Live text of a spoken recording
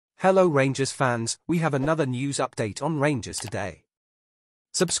Hello Rangers fans, we have another news update on Rangers today.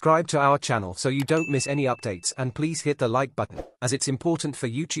 Subscribe to our channel so you don't miss any updates, and please hit the like button, as it's important for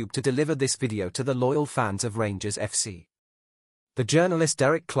YouTube to deliver this video to the loyal fans of Rangers FC. The journalist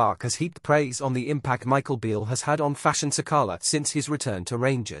Derek Clark has heaped praise on the impact Michael Beale has had on Fashion Sakala since his return to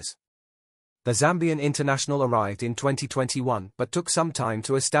Rangers. The Zambian international arrived in 2021 but took some time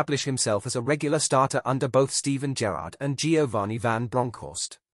to establish himself as a regular starter under both Steven Gerrard and Giovanni van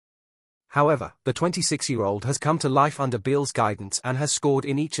Bronckhorst. However, the 26-year-old has come to life under Beale's guidance and has scored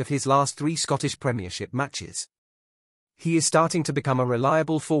in each of his last 3 Scottish Premiership matches. He is starting to become a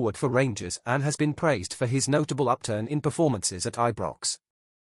reliable forward for Rangers and has been praised for his notable upturn in performances at Ibrox.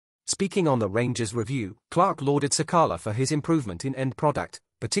 Speaking on the Rangers review, Clark lauded Sakala for his improvement in end product,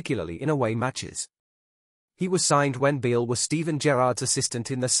 particularly in away matches. He was signed when Beale was Steven Gerrard's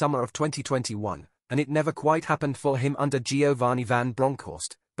assistant in the summer of 2021, and it never quite happened for him under Giovanni van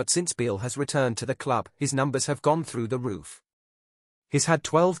Bronckhorst, but since Beale has returned to the club, his numbers have gone through the roof. He's had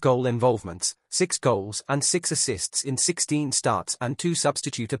 12 goal involvements, 6 goals and 6 assists in 16 starts and 2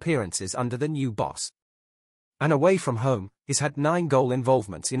 substitute appearances under the new boss. And away from home, he's had 9 goal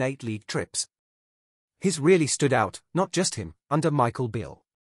involvements in 8 league trips. He's really stood out, not just him, under Michael Beale.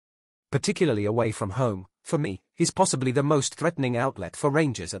 Particularly away from home, for me, he's possibly the most threatening outlet for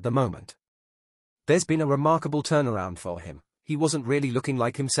Rangers at the moment. There's been a remarkable turnaround for him. He wasn't really looking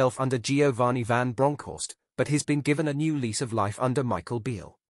like himself under Giovanni van Bronckhorst, but he's been given a new lease of life under Michael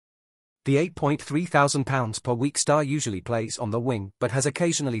Beale. The £8,300 per week star usually plays on the wing but has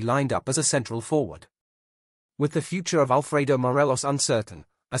occasionally lined up as a central forward. With the future of Alfredo Morelos uncertain,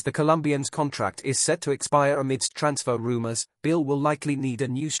 as the Colombian's contract is set to expire amidst transfer rumours, Beale will likely need a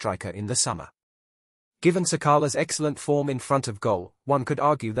new striker in the summer. Given Sakala's excellent form in front of goal, one could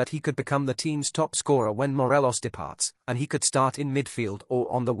argue that he could become the team's top scorer when Morelos departs, and he could start in midfield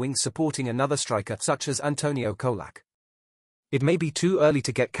or on the wing supporting another striker such as Antonio Colak. It may be too early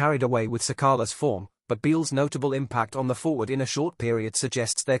to get carried away with Sakala's form, but Beale's notable impact on the forward in a short period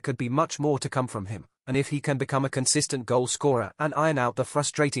suggests there could be much more to come from him, and if he can become a consistent goal scorer and iron out the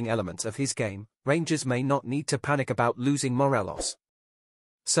frustrating elements of his game, Rangers may not need to panic about losing Morelos.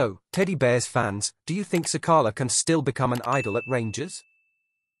 So, Teddy Bears fans, do you think Sakala can still become an idol at Rangers?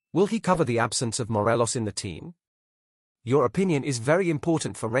 Will he cover the absence of Morelos in the team? Your opinion is very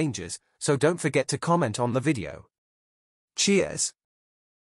important for Rangers, so don't forget to comment on the video. Cheers!